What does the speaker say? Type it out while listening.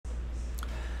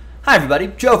Hi everybody,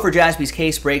 Joe for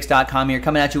JaspysCaseBreaks.com here,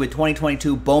 coming at you with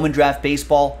 2022 Bowman Draft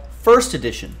Baseball First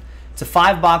Edition. It's a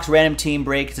 5-box random team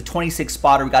break. It's a 26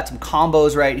 spotter. We got some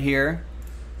combos right here.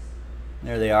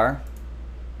 There they are.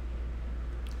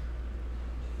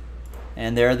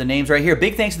 And there are the names right here.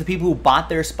 Big thanks to the people who bought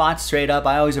their spots straight up.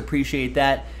 I always appreciate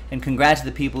that. And congrats to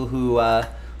the people who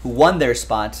won their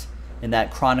spots in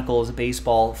that Chronicles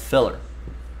Baseball filler.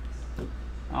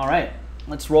 All right,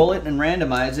 let's roll it and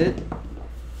randomize it.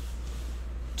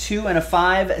 2 and a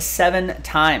 5, 7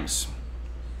 times.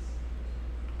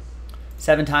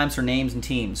 7 times for names and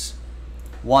teams.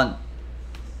 1,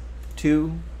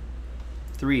 2,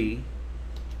 3,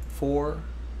 4,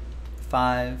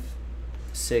 5,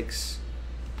 6,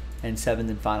 and 7th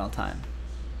and final time.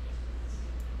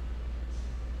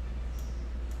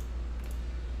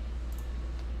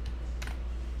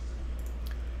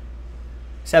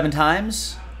 Seven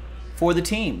times for the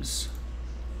teams.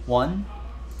 1,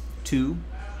 2,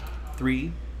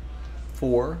 3,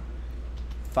 4,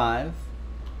 5,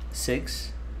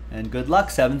 6, and good luck.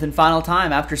 7th and final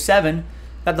time. After 7,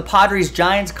 got the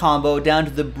Padres-Giants combo down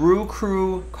to the Brew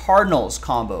Crew-Cardinals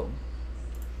combo.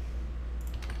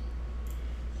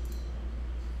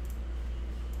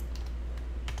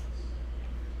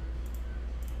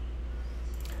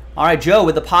 All right, Joe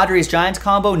with the Padres-Giants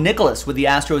combo, Nicholas with the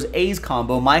Astros-A's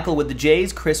combo, Michael with the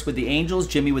Jays, Chris with the Angels,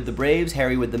 Jimmy with the Braves,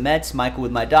 Harry with the Mets, Michael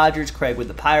with my Dodgers, Craig with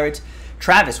the Pirates,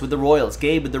 Travis with the Royals,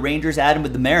 Gabe with the Rangers, Adam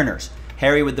with the Mariners,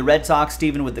 Harry with the Red Sox,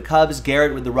 Steven with the Cubs,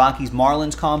 Garrett with the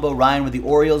Rockies-Marlins combo, Ryan with the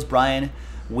Orioles, Brian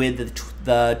with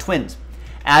the Twins,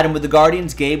 Adam with the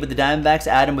Guardians, Gabe with the Diamondbacks,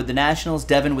 Adam with the Nationals,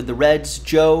 Devin with the Reds,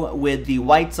 Joe with the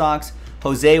White Sox,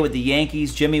 Jose with the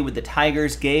Yankees, Jimmy with the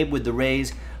Tigers, Gabe with the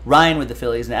Rays, Ryan with the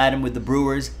Phillies, and Adam with the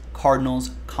Brewers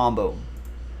Cardinals combo.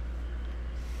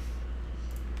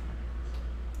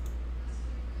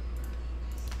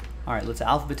 All right, let's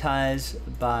alphabetize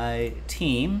by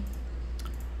team.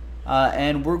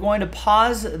 And we're going to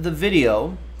pause the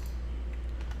video.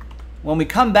 When we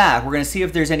come back, we're going to see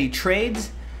if there's any trades,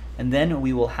 and then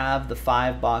we will have the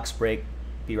 5-box break.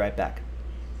 Be right back.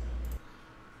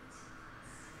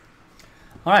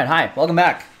 All right, hi, welcome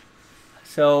back.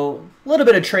 So, a little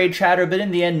bit of trade chatter, but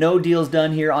in the end, no deals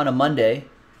done here on a Monday.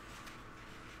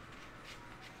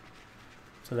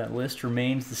 So that list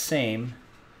remains the same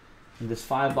in this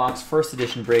 5-box first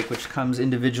edition break, which comes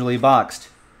individually boxed.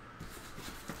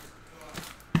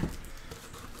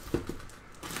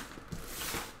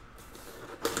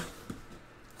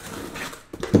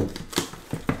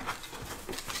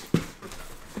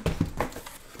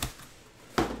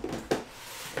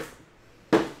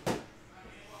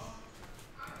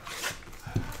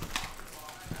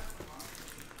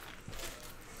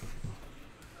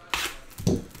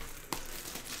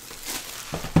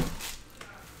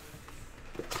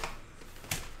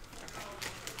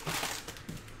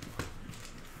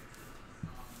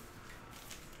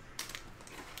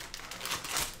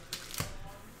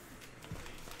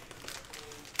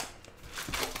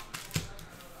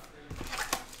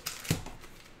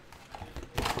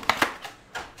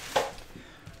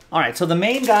 All right, so the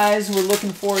main guys we're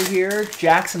looking for here,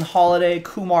 Jackson Holliday,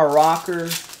 Kumar Rocker,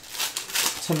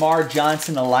 Tamar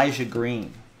Johnson, Elijah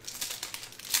Green.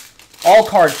 All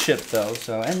card shipped though,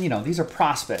 so, and you know, these are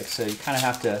prospects, so you kind of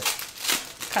have to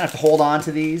hold on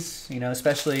to these, you know,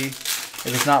 especially if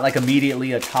it's not like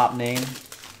immediately a top name.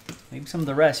 Maybe some of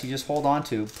the rest you just hold on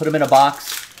to. Put them in a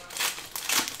box,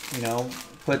 you know,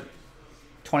 put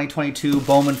 2022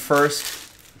 Bowman First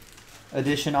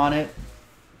Edition on it.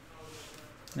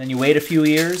 And then you wait a few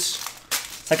years.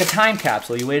 It's like a time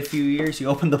capsule. You wait a few years, you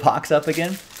open the box up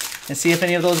again, and see if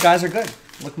any of those guys are good.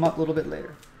 Look them up a little bit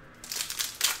later.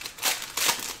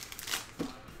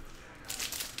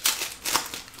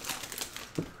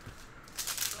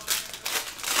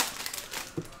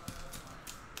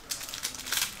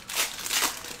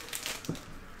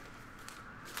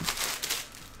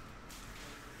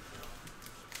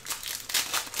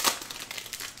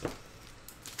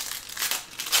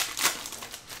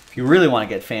 If you really want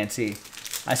to get fancy,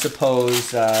 I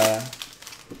suppose you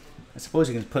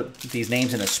can put these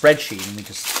names in a spreadsheet and we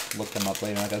just look them up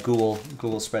later, like a Google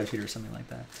spreadsheet or something like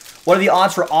that. What are the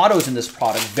odds for autos in this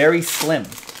product? Very slim,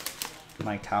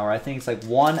 Mike Tower. I think it's like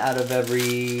 1 out of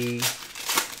every,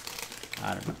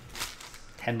 I don't know,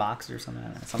 10 boxes or something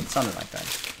like that. Something like that.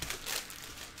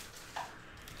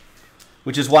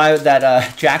 Which is why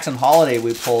that Jackson Holliday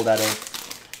we pulled out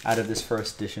of this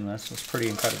first edition list was pretty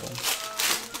incredible.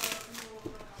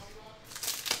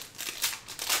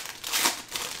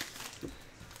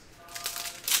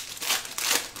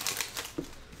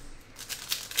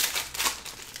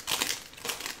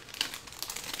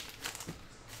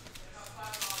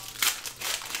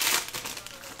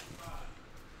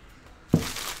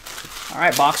 All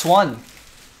right, box 1.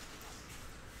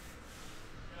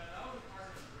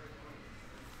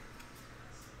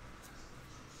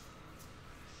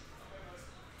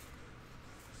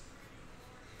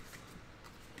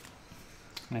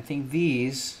 And I think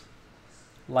these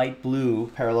light blue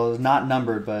parallels, not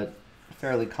numbered, but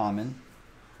fairly common.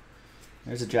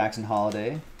 There's a Jackson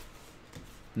Holiday.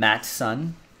 Matt's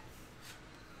son.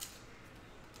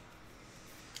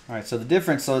 All right, so the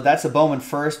difference, so that's a Bowman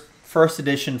first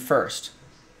edition first.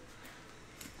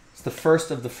 It's the first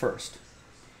of the first.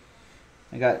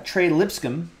 I got Trey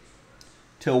Lipscomb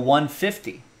to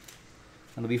 150.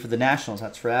 That'll be for the Nationals.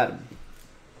 That's for Adam.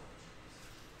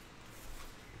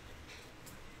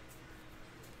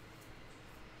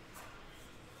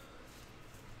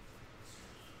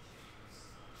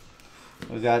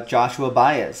 We got Joshua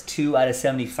Baez, 2 out of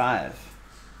 75.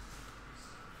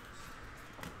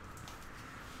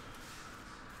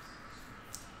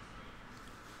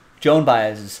 Joan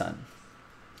Baez's son.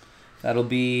 That'll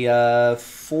be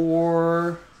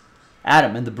for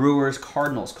Adam in the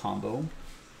Brewers-Cardinals combo.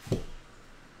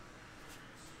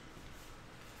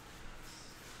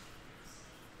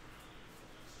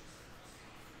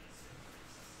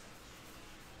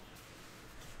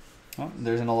 Oh,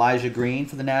 there's an Elijah Green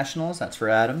for the Nationals. That's for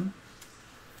Adam.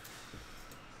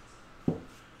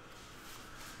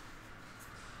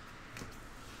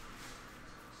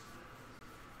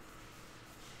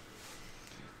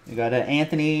 We got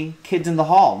Anthony Kids in the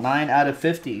Hall, 9 out of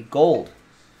 50, gold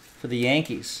for the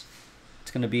Yankees.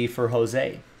 It's going to be for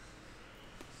Jose.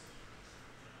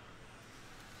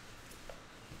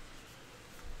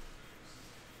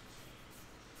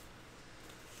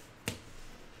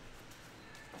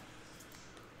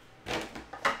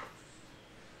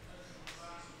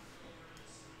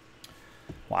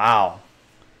 Wow.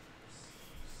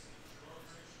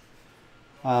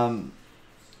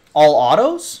 All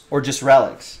autos or just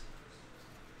relics?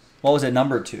 What was it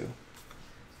numbered to?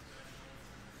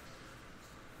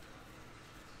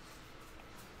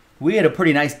 We had a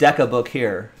pretty nice Deca book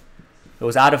here. It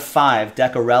was out of 5.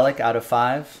 Deca relic out of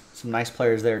 5. Some nice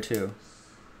players there too.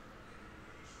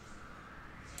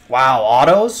 Wow,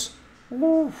 autos?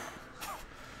 Woo.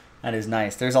 That is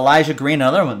nice. There's Elijah Green,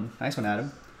 another one. Nice one,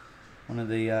 Adam. One of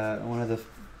the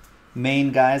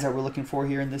main guys that we're looking for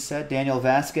here in this set. Daniel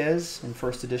Vasquez in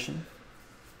first edition.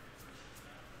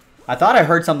 I thought I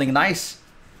heard something nice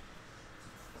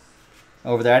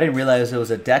over there. I didn't realize it was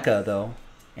a Deca, though,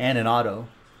 and an auto.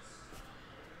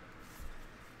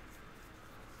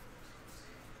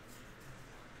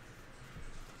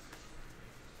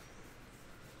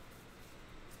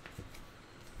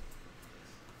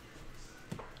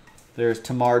 There's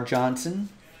Tamar Johnson,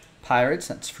 Pirates.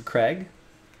 That's for Craig.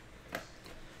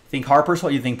 Think Harper's?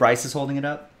 What you think? Bryce is holding it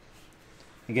up?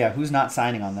 Yeah, who's not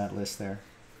signing on that list there?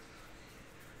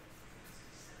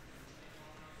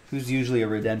 Who's usually a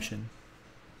redemption?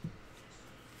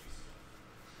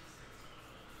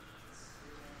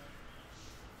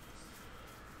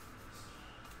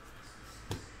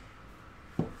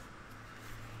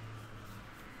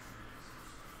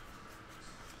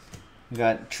 We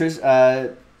got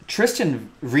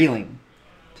Tristan Reeling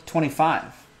to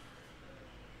 25.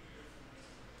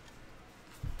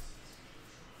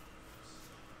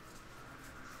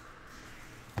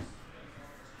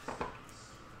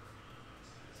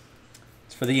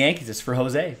 For the Yankees, it's for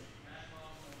Jose.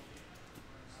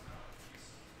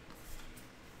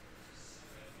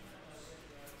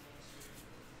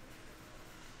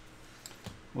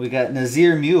 We got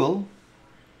Nazir Mule,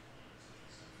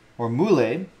 or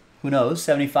Mule, who knows,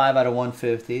 75 out of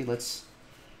 150. Let's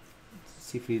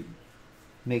see if he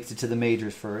makes it to the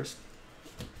majors first.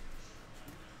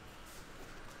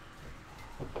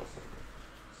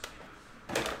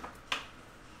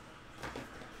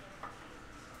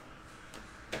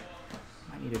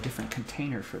 Need a different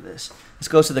container for this. This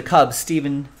goes to the Cubs,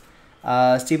 Steven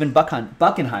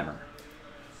Buckenheimer.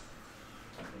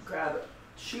 Grab a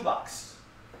shoebox.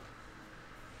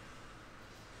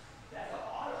 That's an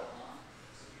auto, huh?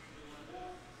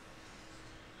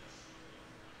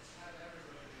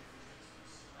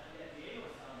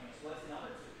 What's the number?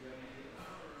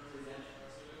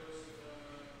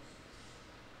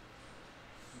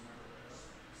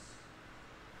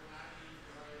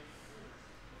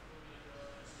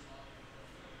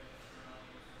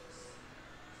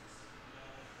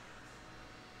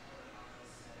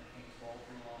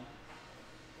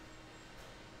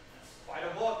 Quite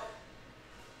a book.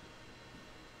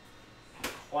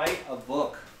 Quite a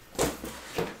book.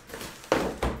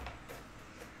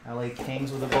 LA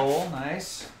Kings with a bowl.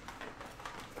 Nice.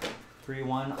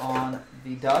 3-1 on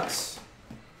the Ducks.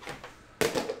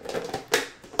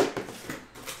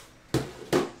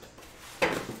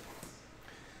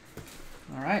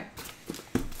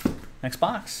 Next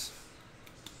box.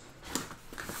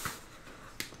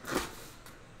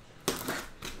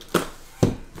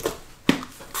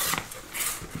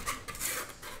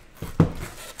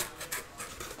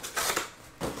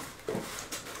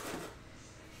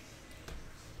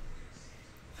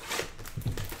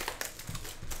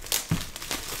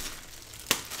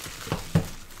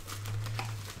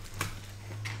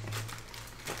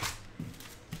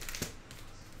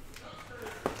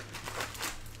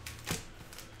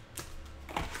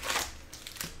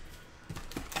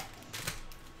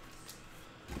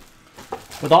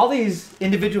 With all these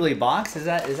individually boxed, is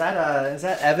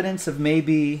that evidence of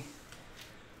maybe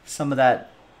some of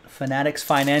that Fanatics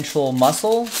financial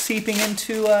muscle seeping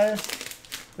into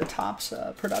the Topps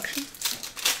production?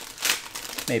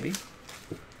 Maybe.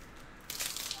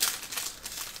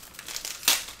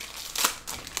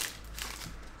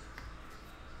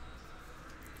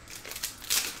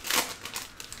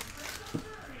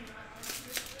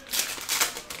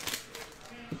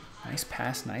 Nice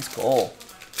pass, nice goal.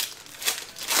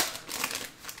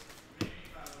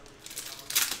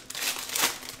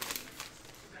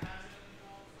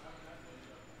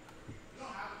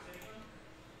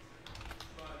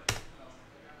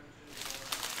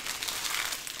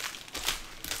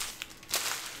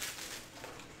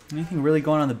 Anything really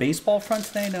going on the baseball front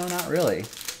today? No, not really.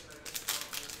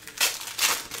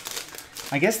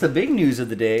 I guess the big news of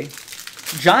the day,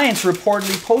 Giants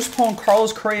reportedly postponed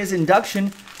Carlos Correa's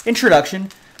introduction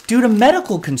due to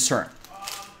medical concern.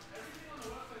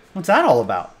 What's that all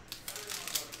about?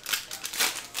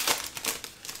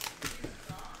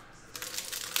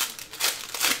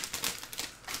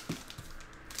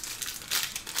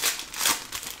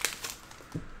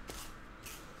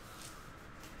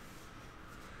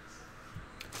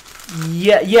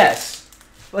 Yeah, yes,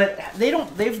 but they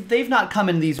don't. They've not come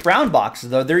in these brown boxes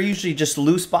though. They're usually just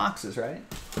loose boxes, right?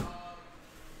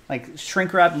 Like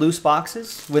shrink wrap loose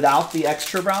boxes without the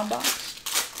extra brown box.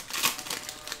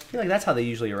 I feel like that's how they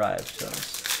usually arrive. So,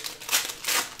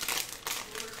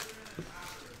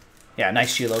 yeah,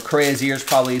 nice Chilo. Correa's ears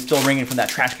probably still ringing from that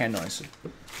trash can noise.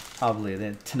 Probably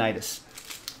the tinnitus.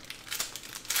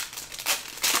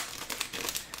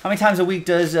 How many times a week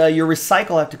does your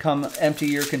recycle have to come empty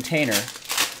your container?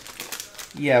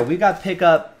 Yeah, we got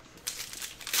pickup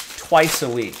twice a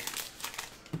week.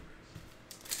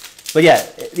 But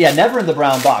yeah, never in the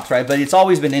brown box, right? But it's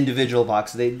always been individual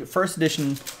boxes. First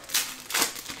edition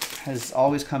has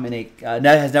always come in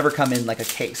has never come in like a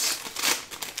case.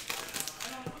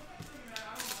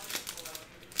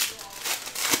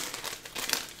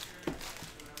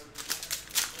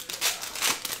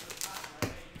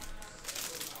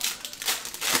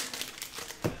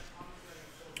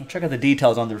 Check out the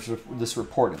details on this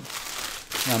reporting.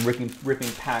 Now I'm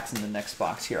ripping packs in the next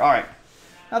box here. All right,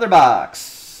 another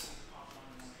box.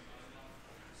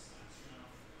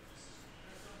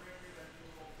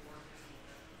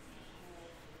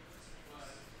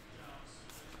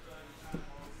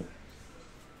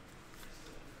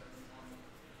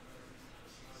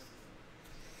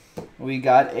 We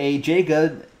got a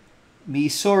Jacob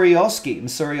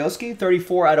Misorioski,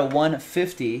 34 out of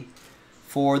 150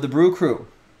 for the Brew Crew.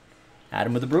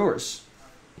 Adam with the Brewers.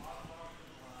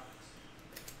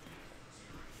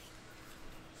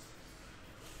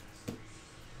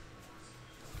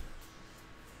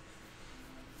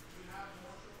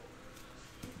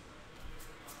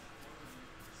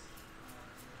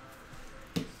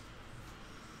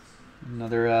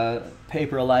 Another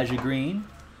paper Elijah Green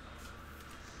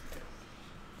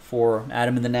for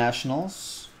Adam and the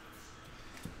Nationals.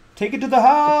 Take it to the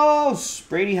house.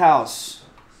 Brady House.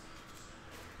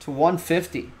 To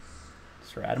 150. It's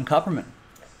for Adam Kupperman.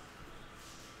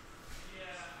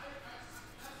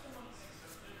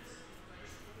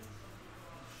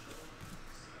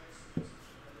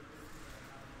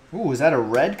 Ooh, is that a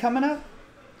red coming up?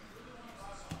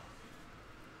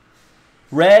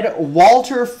 Red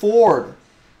Walter Ford.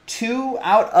 2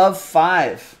 out of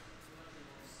 5.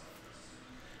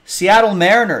 Seattle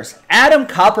Mariners. Adam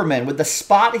Kupperman, with the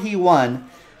spot he won,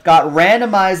 got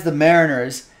randomized the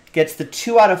Mariners. Gets the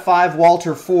 2 out of 5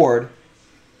 Walter Ford.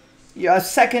 A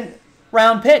second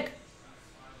round pick.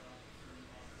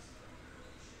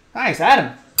 Nice,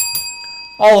 Adam.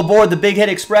 All aboard the Big Hit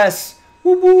Express.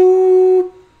 Whoop,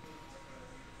 whoop.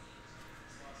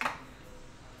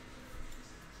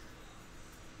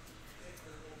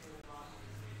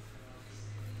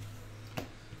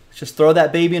 Just throw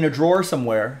that baby in a drawer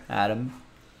somewhere, Adam.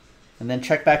 And then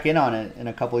check back in on it in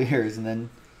a couple of years and then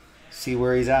see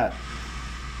where he's at.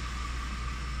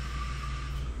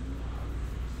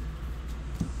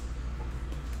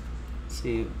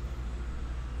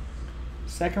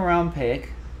 Second round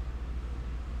pick.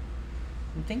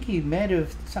 I think he might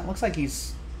have. Looks like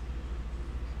he's.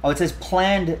 Oh, it says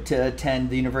planned to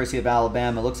attend the University of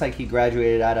Alabama. It looks like he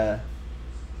graduated out of.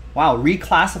 Wow,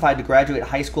 reclassified to graduate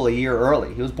high school a year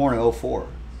early. He was born in 04.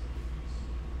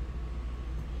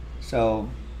 So,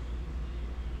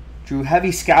 drew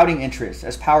heavy scouting interest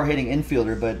as power hitting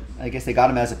infielder, but I guess they got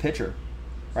him as a pitcher,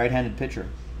 right-handed pitcher.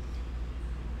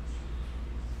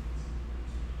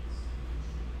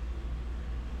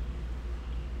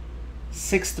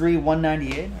 .6'3",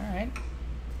 198. All right.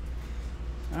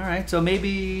 All right. So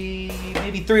maybe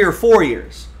 3 or 4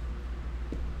 years.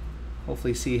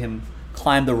 Hopefully, see him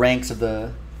climb the ranks of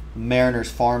the Mariners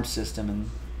farm system and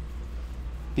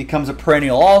becomes a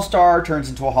perennial all-star, turns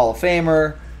into a Hall of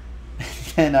Famer,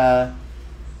 and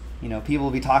you know, people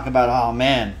will be talking about, oh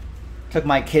man, took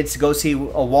my kids to go see a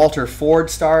Walter Ford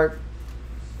start.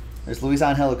 There's Luis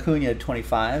Angel Acuna at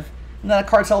 25, and that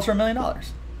card sells for $1 million.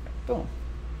 Boom.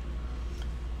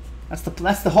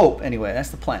 That's the hope anyway.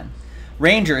 That's the plan.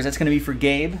 Rangers. That's going to be for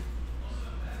Gabe.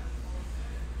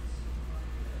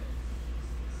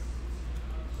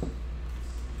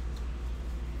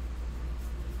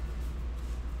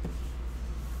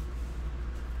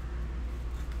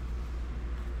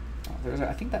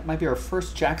 I think that might be our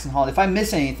first Jackson Holiday. If I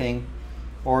miss anything,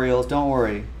 Orioles, don't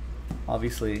worry.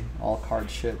 Obviously, all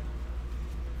cards ship.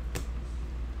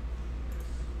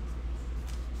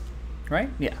 Right?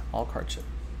 Yeah, all cards ship.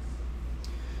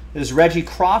 There's Reggie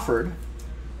Crawford,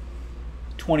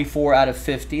 24 out of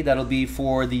 50. That'll be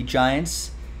for the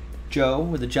Giants. Joe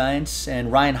with the Giants,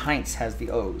 and Ryan Heinz has the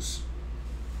O's.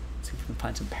 Let's see if we can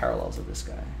find some parallels of this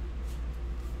guy.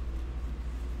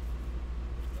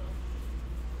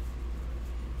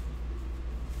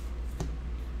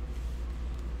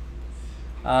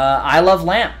 I Love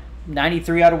Lamp,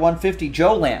 93 out of 150.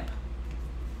 Joe Lamp.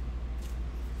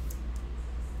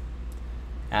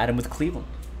 Adam with Cleveland.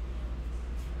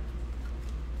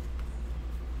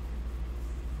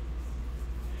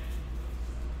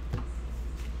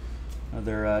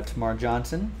 Another Tamar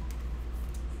Johnson.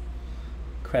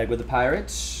 Craig with the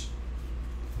Pirates.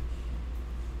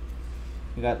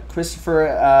 We got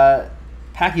Christopher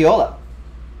Paciola,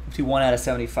 51 out of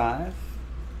 75.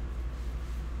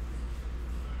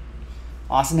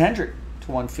 Austin Hendrick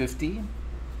to 150.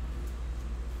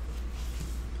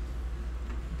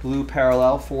 Blue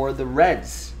parallel for the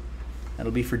Reds.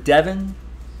 That'll be for Devin.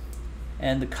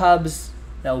 And the Cubs,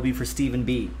 that will be for Stephen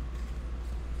B.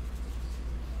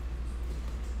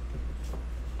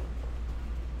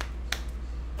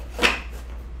 All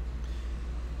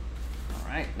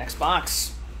right, next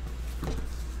box.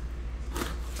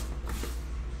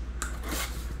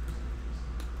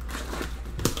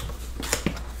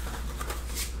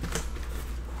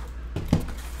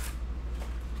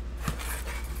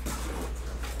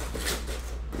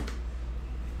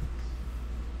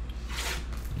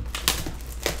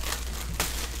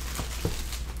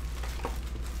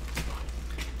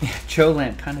 Joe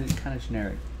Lamp, kind of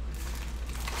generic.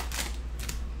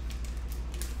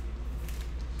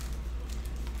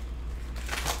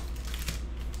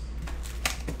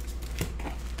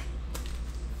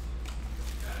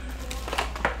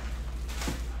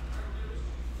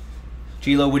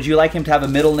 Gilo, would you like him to have a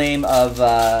middle name of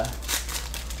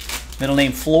middle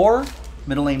name Floor,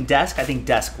 middle name Desk? I think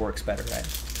Desk works better, right?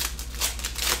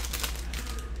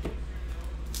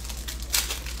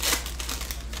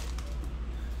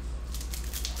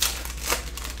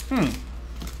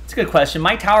 That's a good question.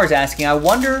 Mike Towers asking, I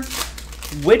wonder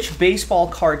which baseball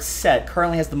card set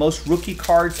currently has the most rookie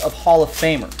cards of Hall of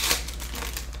Famers?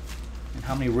 And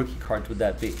how many rookie cards would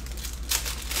that be?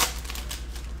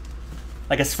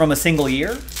 Like it's from a single year?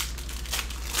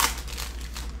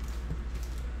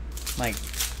 Like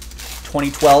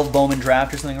 2012 Bowman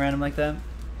draft or something random like that?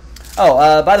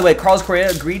 Oh, by the way, Carlos Correa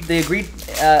agreed,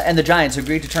 and the Giants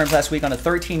agreed to terms last week on a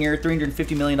 13-year,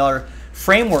 $350 million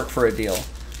framework for a deal.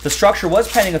 The structure was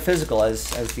pending a physical, as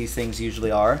these things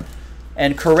usually are,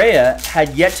 and Correa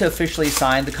had yet to officially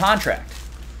sign the contract.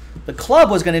 The club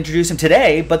was going to introduce him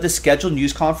today, but the scheduled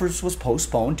news conference was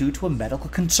postponed due to a medical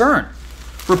concern,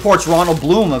 reports Ronald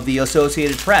Bloom of the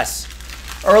Associated Press.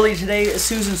 Early today,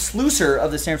 Susan Slusser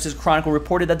of the San Francisco Chronicle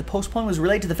reported that the postponement was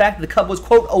related to the fact that the club was,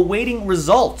 quote, awaiting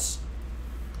results.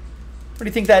 What do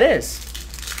you think that is?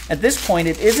 At this point,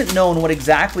 it isn't known what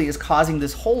exactly is causing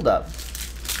this holdup,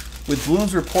 with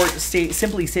Bloom's report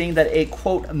simply saying that a,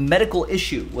 quote, medical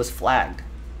issue was flagged.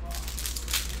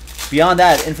 Beyond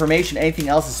that information, anything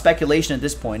else is speculation at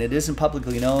this point. It isn't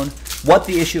publicly known what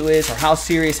the issue is or how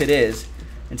serious it is.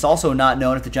 It's also not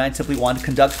known if the Giants simply want to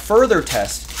conduct further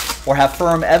tests or have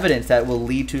firm evidence that will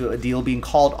lead to a deal being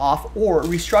called off or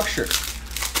restructured.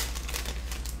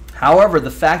 However, the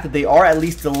fact that they are at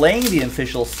least delaying the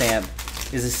official stamp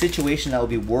is a situation that will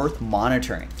be worth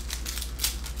monitoring.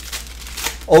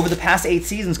 Over the past 8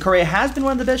 seasons, Correa has been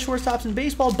one of the best shortstops in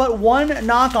baseball, but one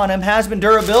knock on him has been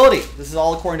durability. This is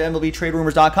all according to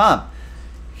MLBTradeRumors.com.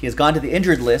 He has gone to the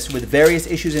injured list with various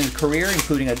issues in his career,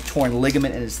 including a torn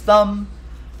ligament in his thumb,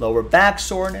 lower back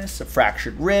soreness, a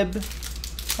fractured rib.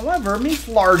 However, he's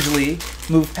largely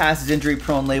moved past his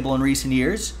injury-prone label in recent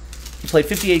years. He played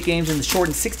 58 games in the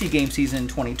shortened 60-game season in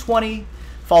 2020,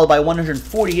 followed by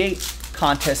 148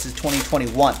 contests in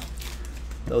 2021.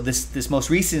 Though this most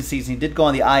recent season, he did go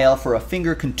on the IL for a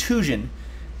finger contusion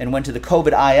and went to the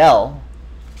COVID IL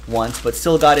once, but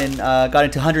still got into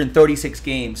 136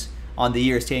 games on the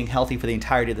year, staying healthy for the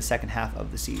entirety of the second half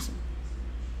of the season.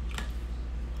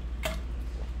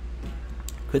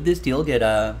 Could this deal get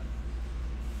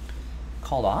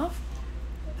called off?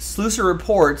 Sluicer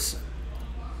reports,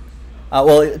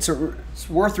 well, it's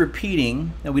worth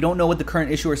repeating that we don't know what the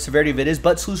current issue or severity of it is,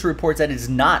 but Sluicer reports that it is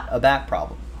not a back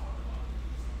problem.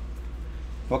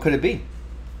 What could it be?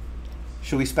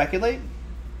 Should we speculate?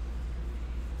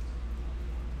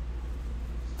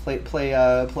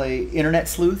 Play internet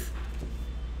sleuth?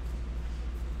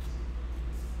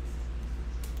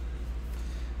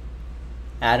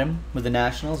 Adam with the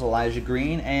Nationals, Elijah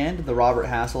Green, and the Robert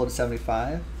Hassel at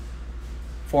 75.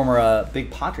 Former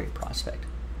big Padre prospect.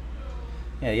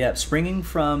 Yeah. Springing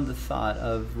from the thought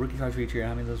of rookie cards for each year, how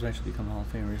many of those eventually become Hall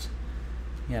of Famers?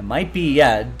 Yeah, might be,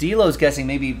 yeah. D'Lo's guessing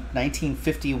maybe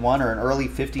 1951 or an early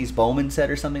 50s Bowman set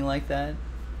or something like that.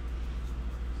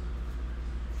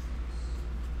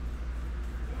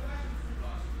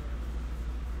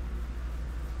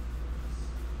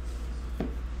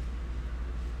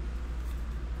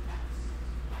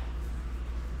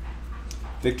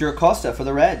 Victor Acosta for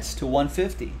the Reds to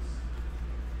 150.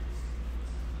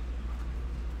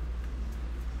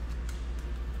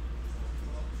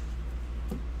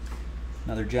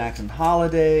 Another Jackson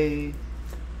Holiday,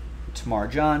 Tamar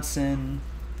Johnson,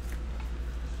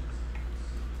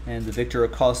 and the Victor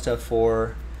Acosta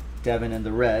for Devin and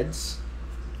the Reds.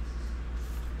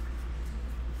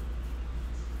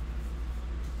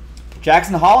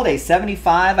 Jackson Holiday,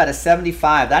 75 out of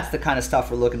 75. That's the kind of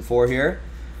stuff we're looking for here.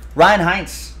 Ryan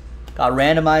Heinz got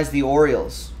randomized the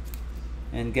Orioles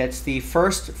and gets the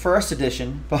first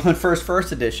edition, Bowman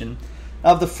first edition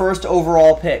of the first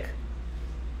overall pick.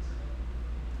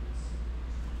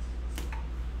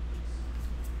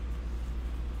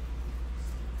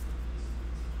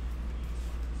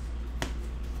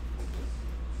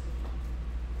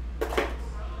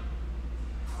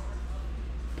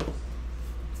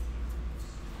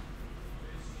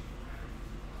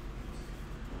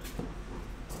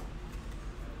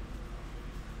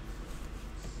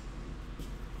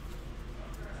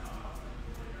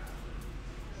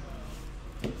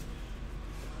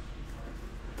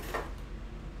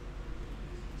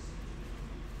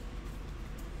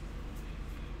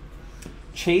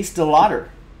 Chase DeLauder,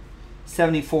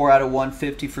 74 out of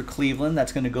 150 for Cleveland.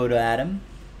 That's going to go to Adam.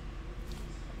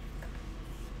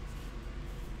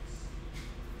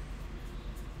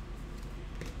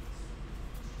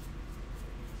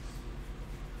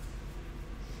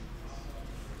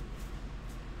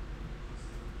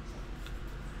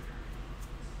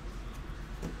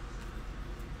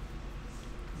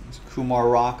 Kumar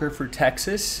Rocker for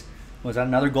Texas. Was that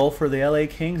another goal for the LA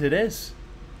Kings? It is.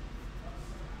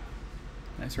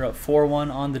 Nice, they're up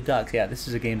 4-1 on the Ducks. Yeah, this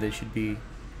is a game they should be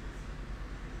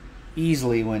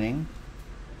easily winning.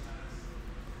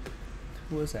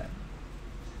 Who was that?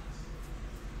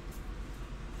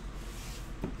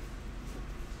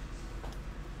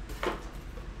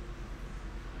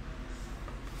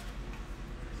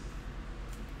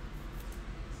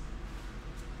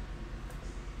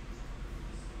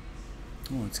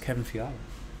 Oh, it's Kevin Fiala.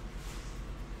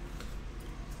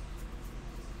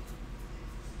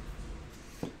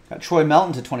 Got Troy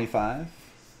Melton to 25.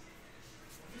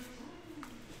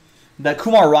 That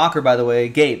Kumar Rocker, by the way,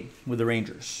 Gabe with the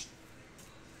Rangers.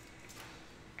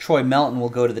 Troy Melton will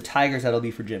go to the Tigers. That'll be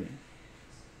for Jimmy.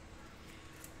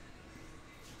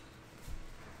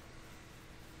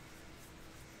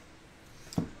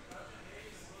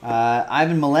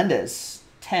 Ivan Melendez,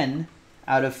 10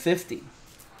 out of 50.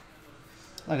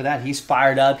 Look at that. He's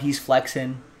fired up. He's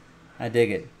flexing. I dig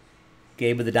it.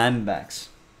 Gabe with the Diamondbacks.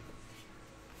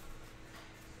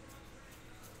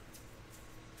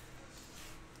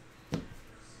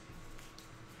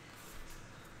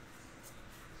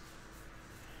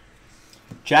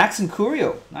 Jackson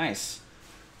Curio, nice.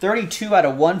 32 out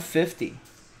of 150.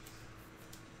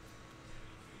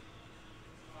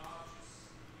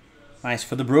 Nice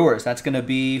for the Brewers. That's going to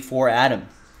be for Adam.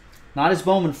 Not his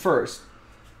Bowman first,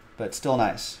 but still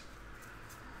nice.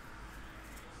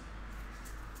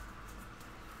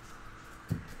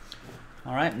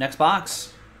 All right, next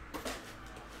box.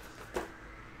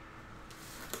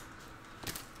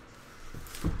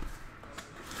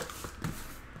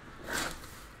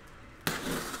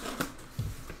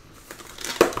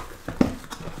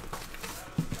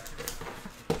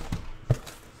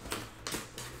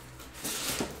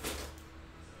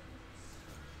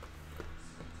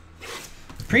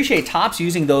 Appreciate Topps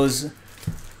using those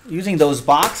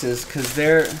boxes because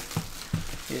they're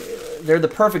the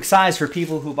perfect size for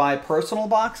people who buy personal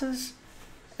boxes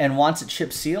and wants it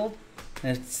shipped sealed.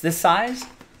 And it's this size,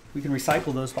 we can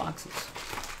recycle those boxes.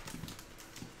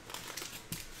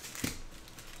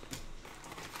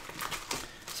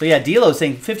 So yeah, D'Lo's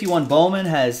saying 51 Bowman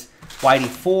has Whitey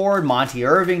Ford, Monty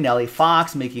Irving, Nellie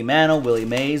Fox, Mickey Mantle, Willie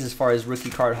Mays as far as Rookie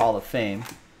Card Hall of Fame.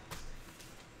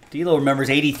 D'Lo remembers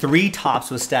 83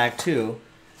 Topps was stacked too.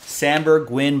 Sandberg,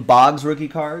 Gwynn, Boggs rookie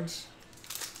cards.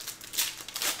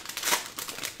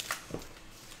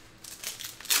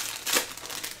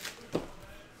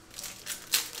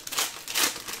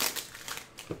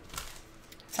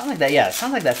 Sounds like that, yeah. It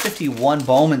sounds like that 51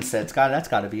 Bowman set's that's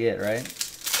got to be it, right?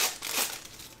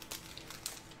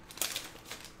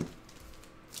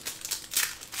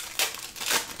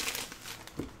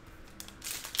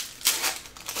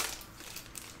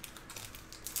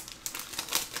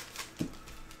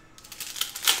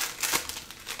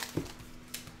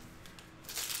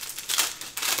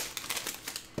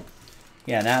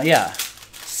 Yeah, now, yeah.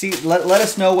 See, let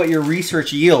us know what your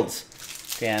research yields,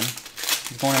 Dan.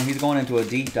 He's going into a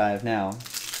deep dive now. I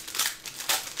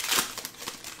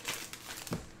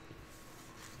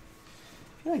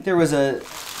feel like there was a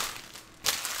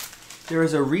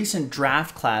recent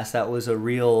draft class that was a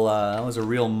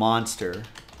real monster.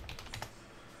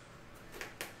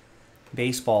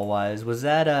 Baseball wise, was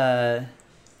that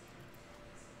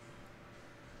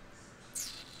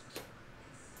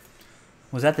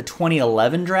Was that the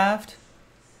 2011 draft?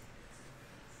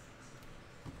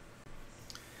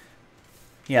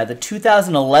 Yeah, the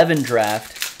 2011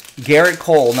 draft. Garrett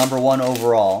Cole, #1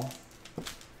 overall.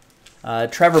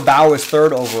 Trevor Bauer,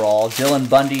 3rd overall. Dylan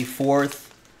Bundy, 4th.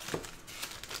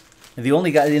 And the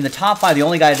only guy in the top 5, the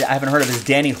only guy that I haven't heard of is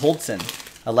Danny Hultzen,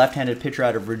 a left-handed pitcher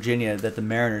out of Virginia that the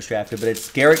Mariners drafted. But it's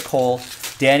Garrett Cole,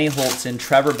 Danny Hultzen,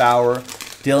 Trevor Bauer,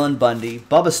 Dylan Bundy.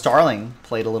 Bubba Starling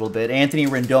played a little bit. Anthony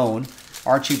Rendon.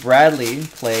 Archie Bradley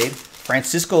played.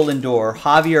 Francisco Lindor,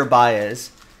 Javier Baez,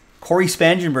 Corey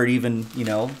Spangenberg even,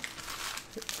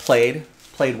 played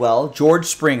well. George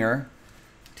Springer,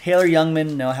 Taylor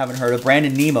Youngman, no, haven't heard of.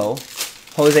 Brandon Nemo,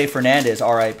 Jose Fernandez,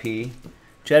 R.I.P.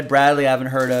 Jed Bradley, I haven't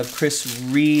heard of. Chris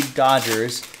Reed,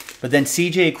 Dodgers. But then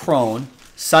C.J. Cron,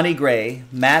 Sonny Gray,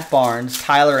 Matt Barnes,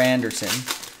 Tyler Anderson,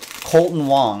 Colton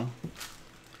Wong.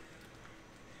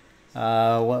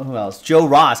 Who else? Joe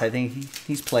Ross, I think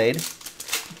he's played.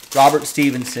 Robert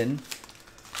Stevenson,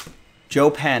 Joe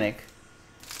Panik.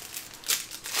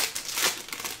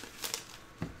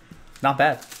 Not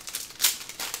bad.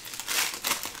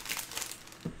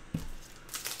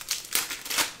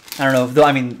 I don't know. Though,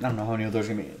 I don't know how many of those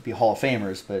are going to be Hall of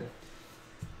Famers, but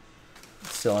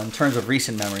still, in terms of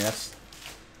recent memory,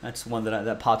 that's one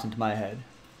that popped into my head.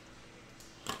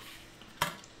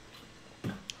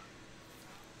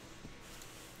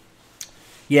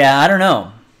 Yeah, I don't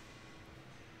know.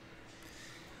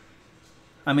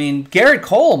 Garrett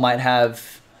Cole might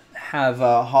have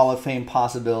Hall of Fame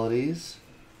possibilities.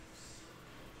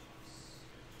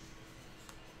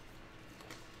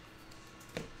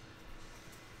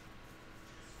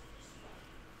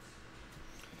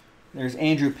 There's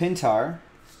Andrew Pintar.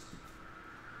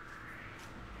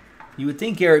 You would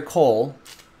think Garrett Cole.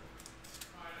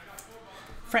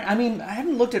 I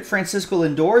haven't looked at Francisco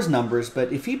Lindor's numbers,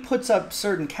 but if he puts up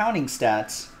certain counting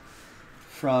stats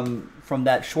from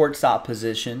that shortstop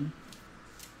position,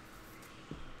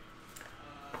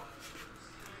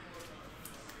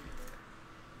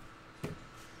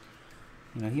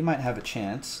 he might have a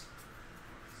chance.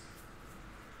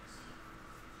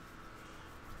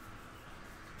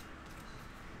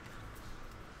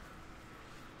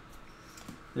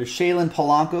 There's Shaylin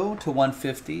Polanco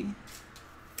 /150.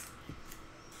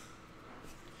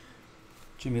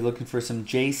 Jimmy looking for some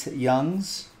Jace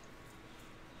Youngs.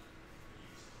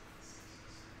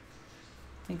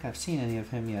 I think I've seen any of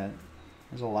him yet.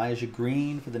 There's Elijah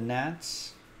Green for the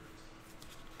Nats.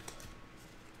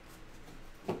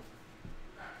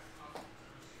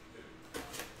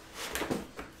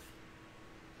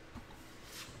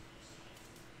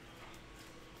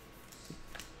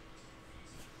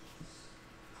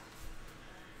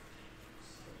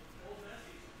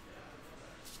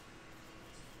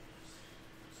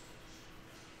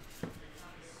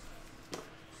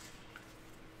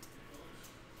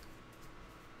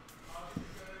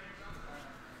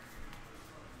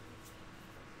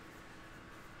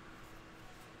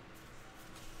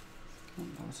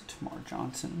 was it Tamar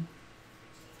Johnson?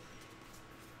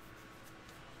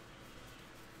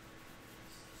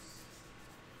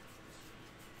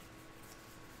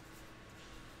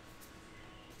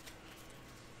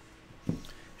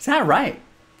 Is that right?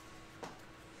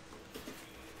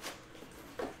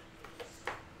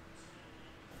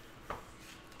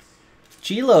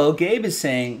 G-Lo, Gabe is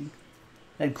saying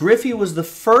that Griffey was the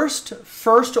first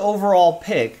overall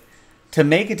pick to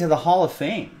make it to the Hall of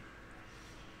Fame.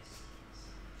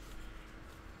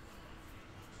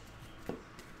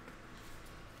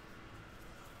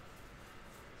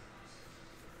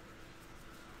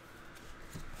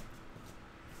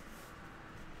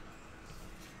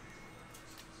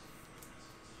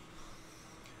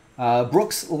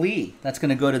 Brooks Lee, that's going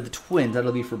to go to the Twins.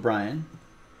 That'll be for Brian.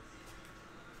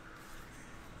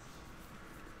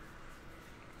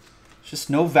 Just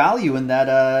no value in that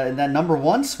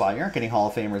 #1 spot. You aren't getting Hall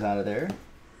of Famers out of there.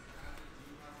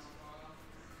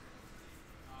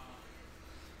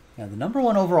 Yeah, the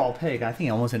 #1 overall pick, I think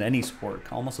almost in any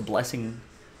sport, almost a blessing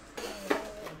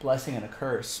and a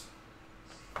curse.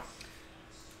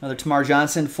 Another Tamar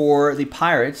Johnson for the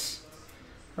Pirates.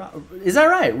 Is that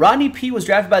right? Rodney P was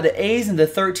drafted by the A's in the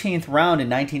 13th round in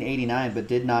 1989, but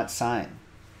did not sign.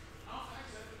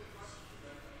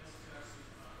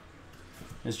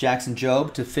 There's Jackson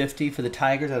Jobe to 50 for the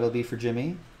Tigers. That'll be for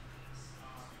Jimmy.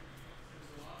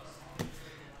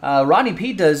 Rodney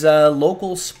P does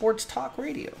local sports talk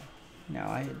radio. Now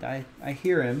I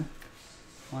hear him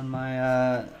on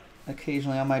my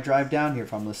occasionally on my drive down here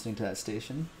if I'm listening to that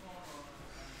station.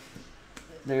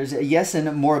 There's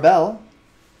Yesin Morabel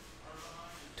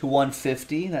to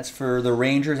 150. That's for the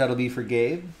Rangers. That'll be for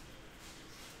Gabe.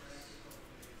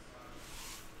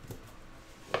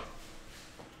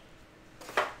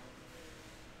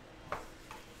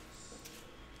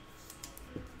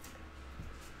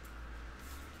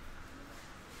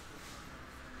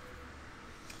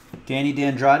 Danny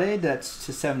D'Andrade, that's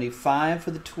to 75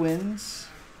 for the Twins.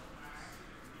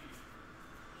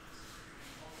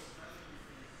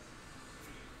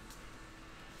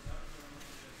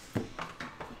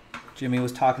 Jimmy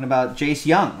was talking about Jace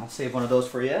Young. I'll save one of those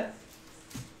for you.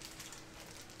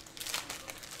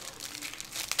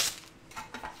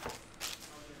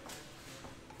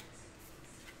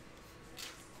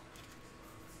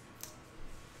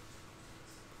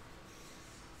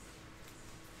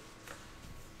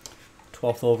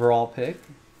 #12th overall pick.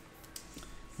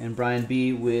 And Brian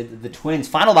B with the Twins.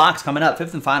 Final box coming up,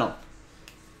 5th and final.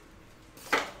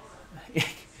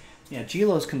 Yeah,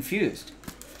 G-Lo's confused.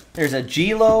 There's a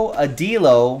G-Lo, a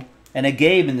D-Lo, and a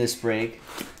Gabe in this break.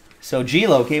 So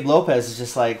G-Lo, Gabe Lopez, is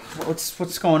just like,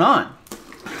 what's going on?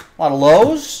 A lot of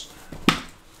lows.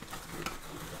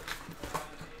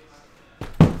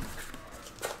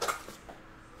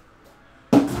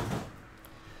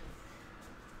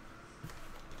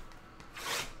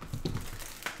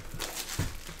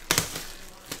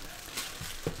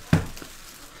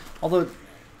 Although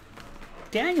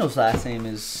Daniel's last name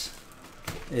is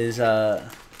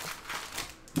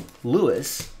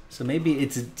Lewis, so maybe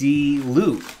it's D.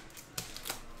 Lou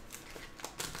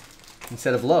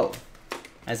instead of Lowe,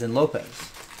 as in Lopez.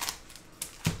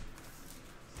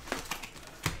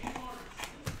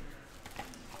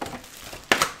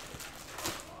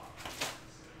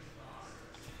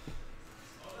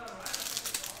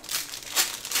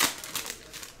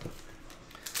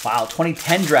 Wow,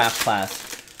 2010 draft class.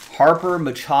 Harper,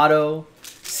 Machado,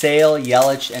 Sale,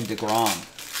 Yelich, and DeGrom.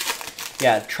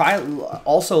 Yeah,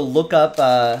 also look up,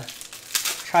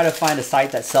 try to find a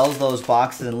site that sells those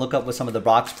boxes and look up what some of the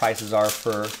box prices are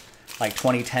for like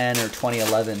 2010 or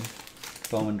 2011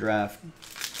 Bowman draft.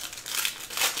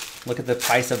 Look at the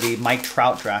price of the Mike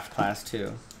Trout draft class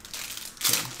too.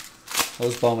 Yeah.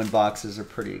 Those Bowman boxes are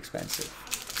pretty expensive.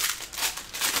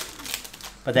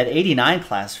 But that 89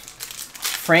 class,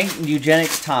 Frank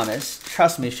Eugenics Thomas,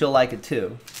 trust me, she'll like it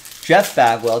too. Jeff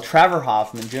Bagwell, Trevor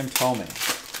Hoffman, Jim Thome.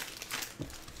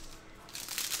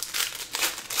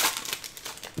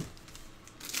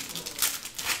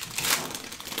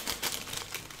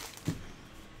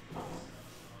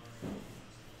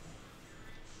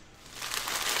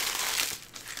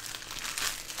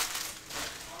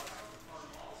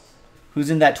 Who's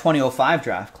in that 2005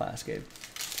 draft class, Gabe?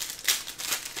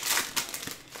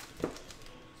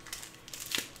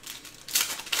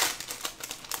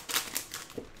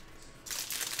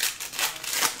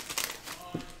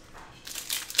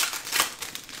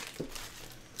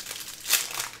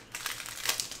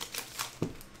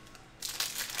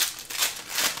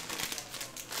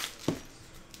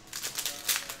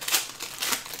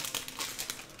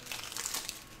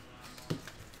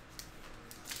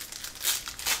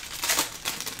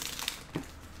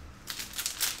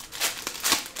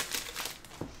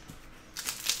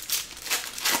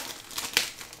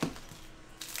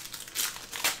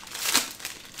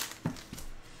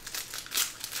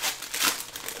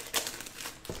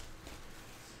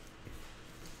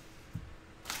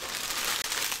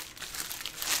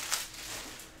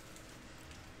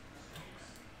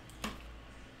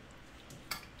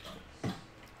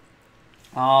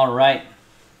 All right.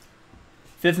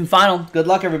 5th and final. Good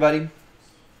luck, everybody.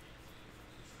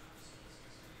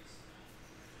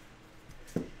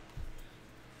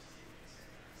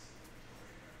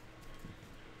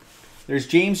 There's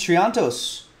James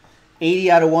Triantos. 80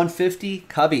 out of 150.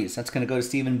 Cubbies. That's going to go to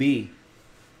Stephen B.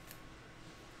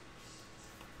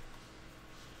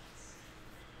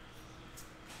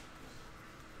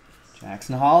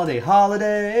 Jackson Holiday.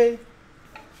 Holiday.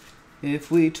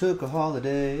 If we took a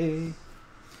holiday,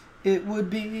 it would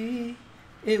be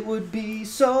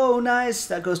so nice.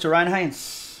 That goes to Ryan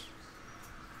Heinz.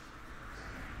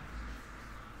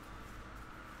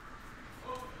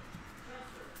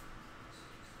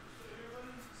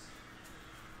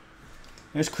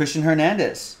 There's Christian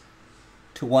Hernandez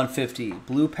to 150.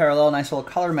 Blue parallel, nice little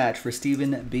color match for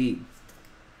Stephen B.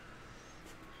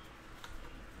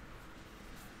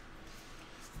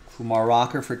 Kumar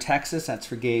Rocker for Texas. That's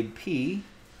for Gabe P.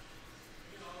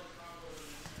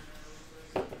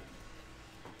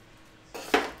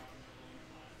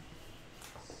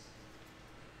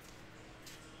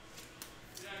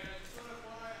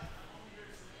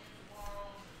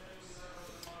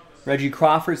 Reggie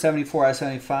Crawford, 74 out of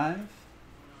 75.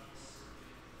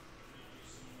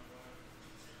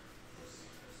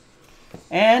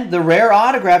 And the rare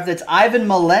autograph, that's Ivan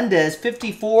Melendez,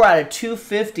 54 out of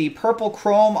 250, purple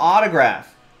chrome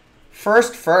autograph.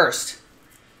 First.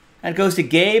 And it goes to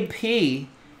Gabe P.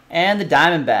 and the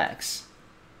Diamondbacks.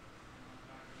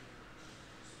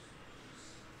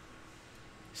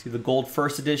 See the gold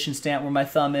first edition stamp where my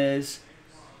thumb is.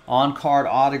 On-card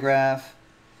autograph.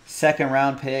 2nd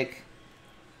round pick.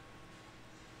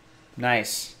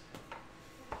 Nice.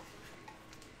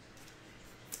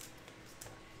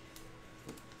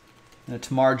 And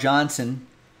Tamar Johnson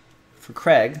for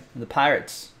Craig and the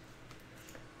Pirates.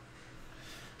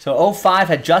 So 05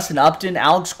 had Justin Upton,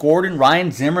 Alex Gordon,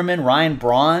 Ryan Zimmerman, Ryan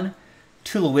Braun,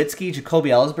 Tulowitzki, Jacoby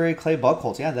Ellsbury, Clay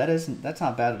Buchholz. Yeah, that's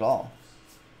not bad at all.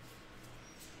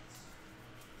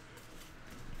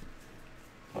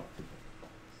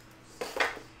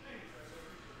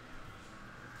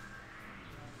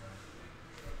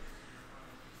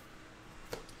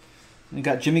 We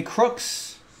got Jimmy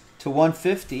Crooks to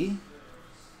 150.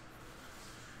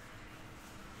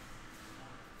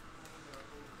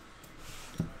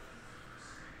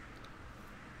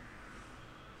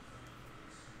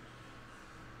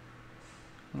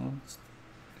 Well, let's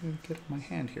get my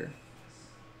hand here.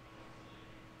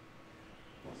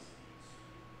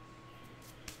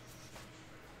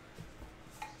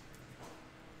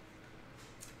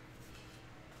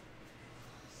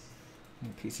 A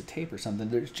piece of tape or something.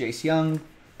 There's Jace Young.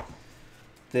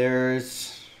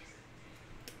 There's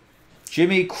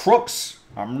Jimmy Crooks.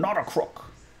 I'm not a crook.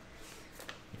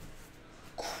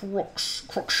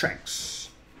 Crookshanks.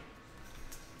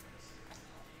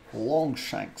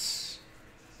 Longshanks.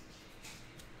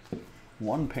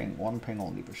 One ping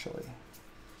only for Shirley.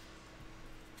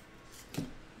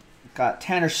 Got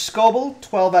Tanner Scoble,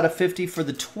 12 out of 50 for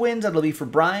the Twins. That'll be for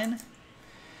Brian.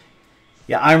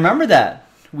 Yeah, I remember that.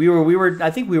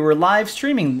 I think we were live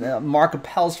streaming Mark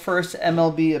Appel's first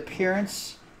MLB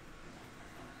appearance.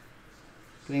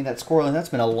 Getting that scoreline. That's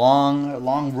been a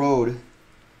long road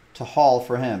to haul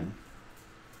for him.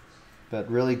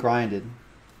 But really grinded.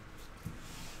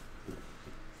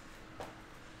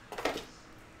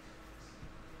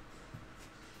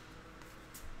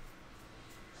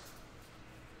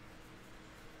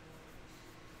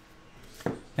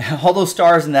 All those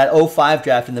stars in that 05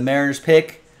 draft in the Mariners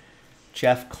pick.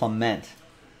 Jeff Clement.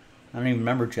 I don't even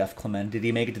remember Jeff Clement. Did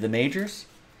he make it to the majors?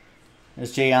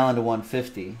 There's Jay Allen to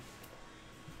 150.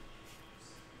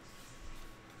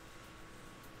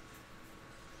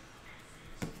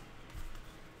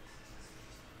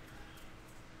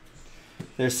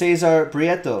 There's Cesar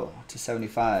Prieto to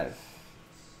 75.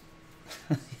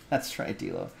 That's right,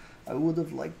 Dilo. I would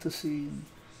have liked to see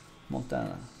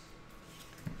Montana.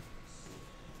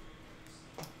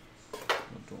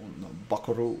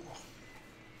 Buckaroo.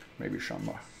 Maybe some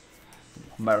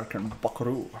American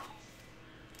Buckaroo.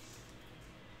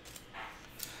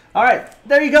 All right,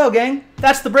 there you go, gang.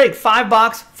 That's the break.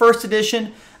 5-box, first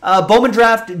edition. Bowman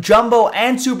Draft, Jumbo,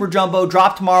 and Super Jumbo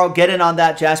drop tomorrow. Get in on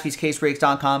that,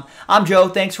 jaspyscasebreaks.com. I'm Joe.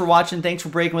 Thanks for watching. Thanks for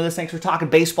breaking with us. Thanks for talking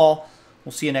baseball.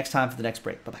 We'll see you next time for the next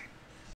break. Bye-bye.